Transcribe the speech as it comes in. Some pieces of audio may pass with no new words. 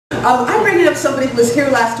I'm bringing up somebody who was here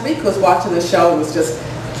last week who was watching the show and was just,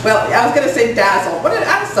 well, I was going to say dazzled.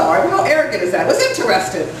 I'm sorry, how arrogant is that? Was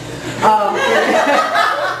interested.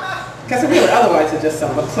 Because really, otherwise it's just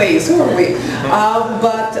some please, who are we?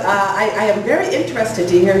 I am very interested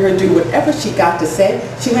to hear her do whatever she got to say.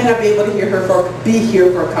 She may not be able to be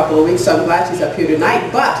here for a couple of weeks, so I'm glad she's up here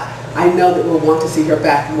tonight, but I know that we'll want to see her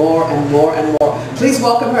back more and more and more. Please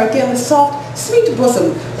welcome her again, the soft, sweet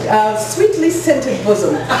bosom, sweetly scented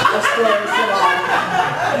bosom of Story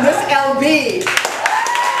Salon, Miss LB.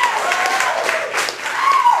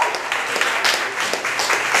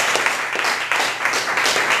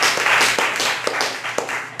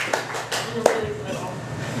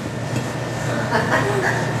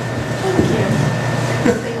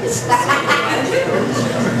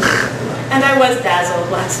 And I was dazzled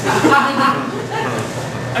last week.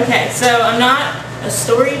 Okay, so I'm not a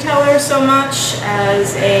storyteller so much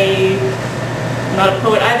as I'm not a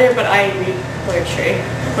poet either, but I read poetry,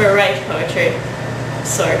 or write poetry, of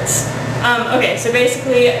sorts. Okay, so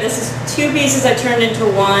basically this is two pieces I turned into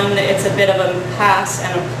one. It's a bit of a past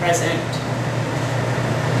and a present.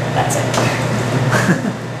 That's it.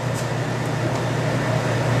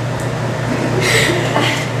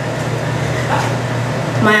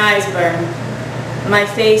 My eyes burn. My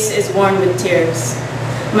face is worn with tears.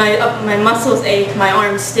 My muscles ache, my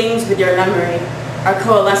arm stings with your memory. Our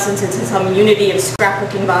coalescence into some unity of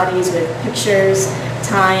scrapbooking bodies with pictures,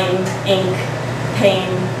 time, ink, pain.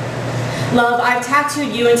 Love, I've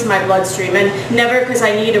tattooed you into my bloodstream, and never because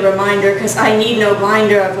I need a reminder, because I need no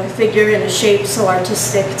blinder of a figure in a shape so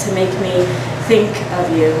artistic to make me think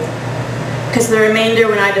of you. Because the remainder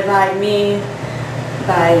when I divide me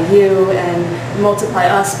by you and multiply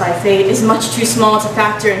us by fate is much too small to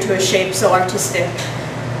factor into a shape so artistic.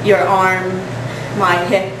 Your arm, my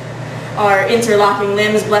hip, our interlocking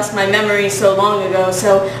limbs blessed my memory so long ago,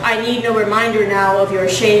 so I need no reminder now of your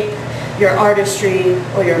shape, your artistry,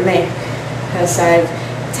 or your make, because I've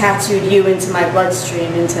tattooed you into my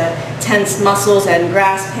bloodstream, into tense muscles and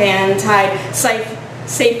grasped hand tied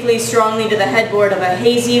safely, strongly to the headboard of a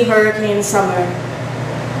hazy hurricane summer.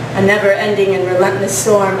 A never-ending and relentless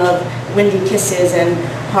storm of windy kisses and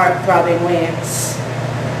heart-throbbing waves.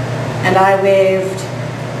 And I waved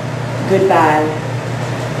goodbye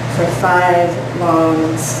for 5 long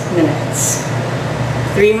minutes.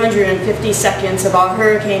 350 seconds of our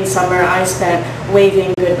hurricane summer I spent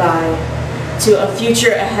waving goodbye to a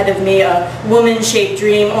future ahead of me, a woman-shaped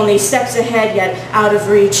dream, only steps ahead yet out of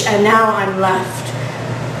reach, and now I'm left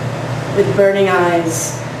with burning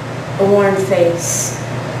eyes, a worn face,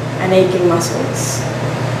 and aching muscles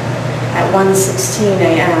at 1:16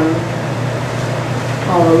 a.m.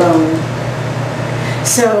 all alone.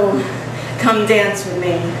 So come dance with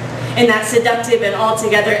me in that seductive and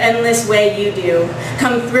altogether endless way you do.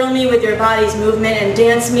 Come thrill me with your body's movement and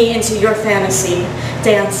dance me into your fantasy.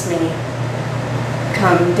 Dance me.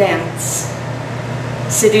 Come dance.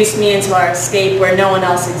 Seduce me into our escape where no one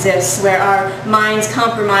else exists, where our minds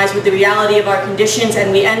compromise with the reality of our conditions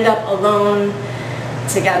and we end up alone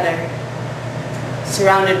together,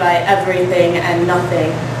 surrounded by everything and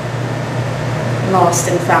nothing, lost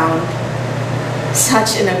and found.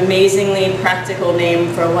 Such an amazingly practical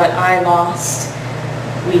name for what I lost,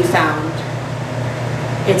 we found.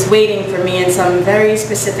 It's waiting for me in some very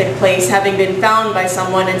specific place, having been found by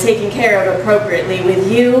someone and taken care of appropriately.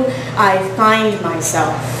 With you, I find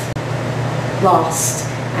myself, lost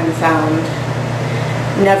and found.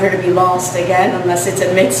 Never to be lost again unless it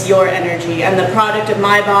amidst your energy and the product of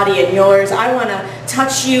my body and yours. I want to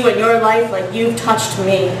touch you and your life like you've touched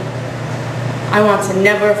me. I want to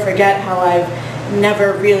never forget how I've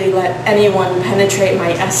never really let anyone penetrate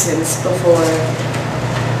my essence before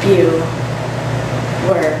you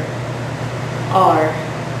are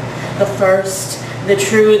the first, the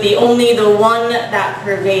true, the only, the one that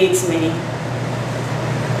pervades me.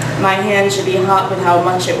 My hand should be hot with how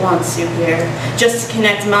much it wants you here. Just to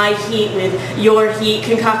connect my heat with your heat,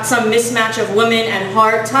 concoct some mismatch of woman and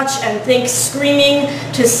heart, touch and think, screaming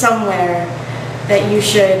to somewhere that you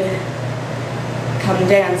should come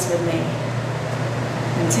dance with me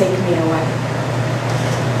and take me away.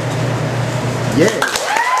 Yeah.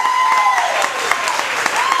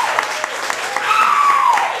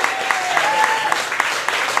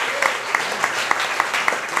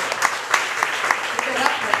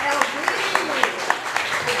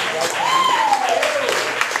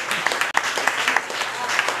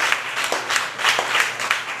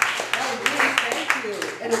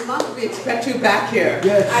 In a month, we expect you back here.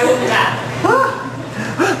 Yes. I will be back.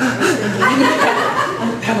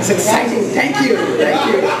 That was exciting. Thank you. Thank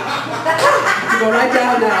you. Go right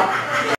down now.